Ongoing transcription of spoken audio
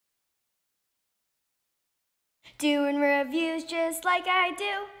Doing reviews just like I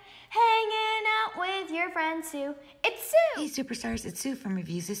do. Hanging out with your friend Sue. It's Sue! Hey superstars, it's Sue from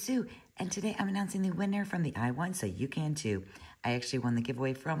Reviews with Sue. And today I'm announcing the winner from the I Won, so you can too. I actually won the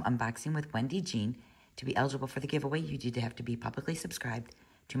giveaway from Unboxing with Wendy Jean. To be eligible for the giveaway, you did have to be publicly subscribed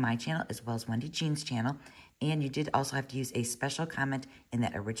to my channel as well as Wendy Jean's channel. And you did also have to use a special comment in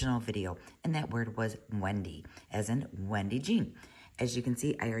that original video. And that word was Wendy, as in Wendy Jean. As you can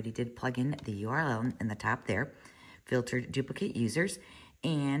see, I already did plug in the URL in the top there. Filtered duplicate users.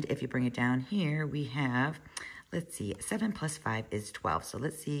 And if you bring it down here, we have, let's see, 7 plus 5 is 12. So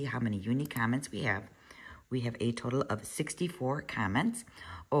let's see how many unique comments we have. We have a total of 64 comments.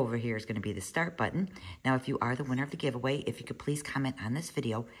 Over here is going to be the start button. Now, if you are the winner of the giveaway, if you could please comment on this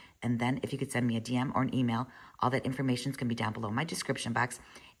video, and then if you could send me a DM or an email, all that information is going to be down below in my description box.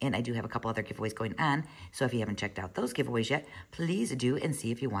 And I do have a couple other giveaways going on. So if you haven't checked out those giveaways yet, please do and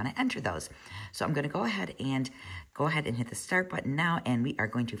see if you want to enter those. So I'm going to go ahead and hit the start button now, and we are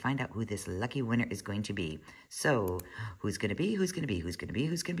going to find out who this lucky winner is going to be. So who's going to be? It's going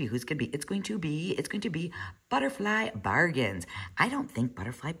to be Butterfly Bargains. I don't think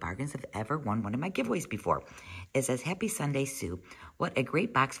Butterfly Bargains have ever won one of my giveaways before. It says, Happy Sunday, Sue. What a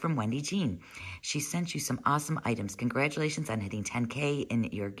great box from Wendy Jean. She sent you some awesome items. Congratulations on hitting 10K in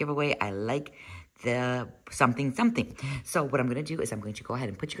your giveaway. I like the something. So what I'm going to do is I'm going to go ahead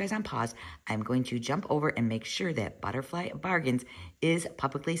and put you guys on pause. I'm going to jump over and make sure that Butterfly Bargains is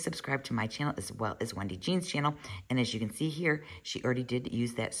publicly subscribed to my channel as well as Wendy Jean's channel. And as you can see here, she already did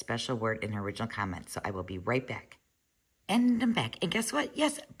use that special word in her original comment. So I will be right back. And I'm back. And guess what?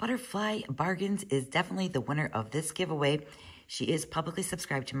 Yes, Butterfly Bargains is definitely the winner of this giveaway. She is publicly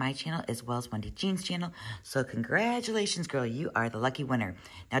subscribed to my channel as well as Wendy Jean's channel. So congratulations, girl. You are the lucky winner.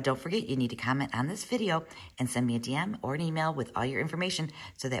 Now, don't forget, you need to comment on this video and send me a DM or an email with all your information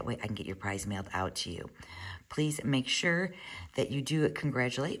so that way I can get your prize mailed out to you. Please make sure that you do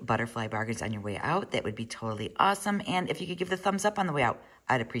congratulate Butterfly Bargains on your way out. That would be totally awesome. And if you could give the thumbs up on the way out,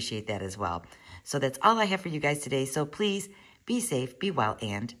 I'd appreciate that as well. So that's all I have for you guys today. So please be safe, be well,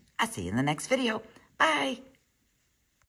 and I'll see you in the next video. Bye.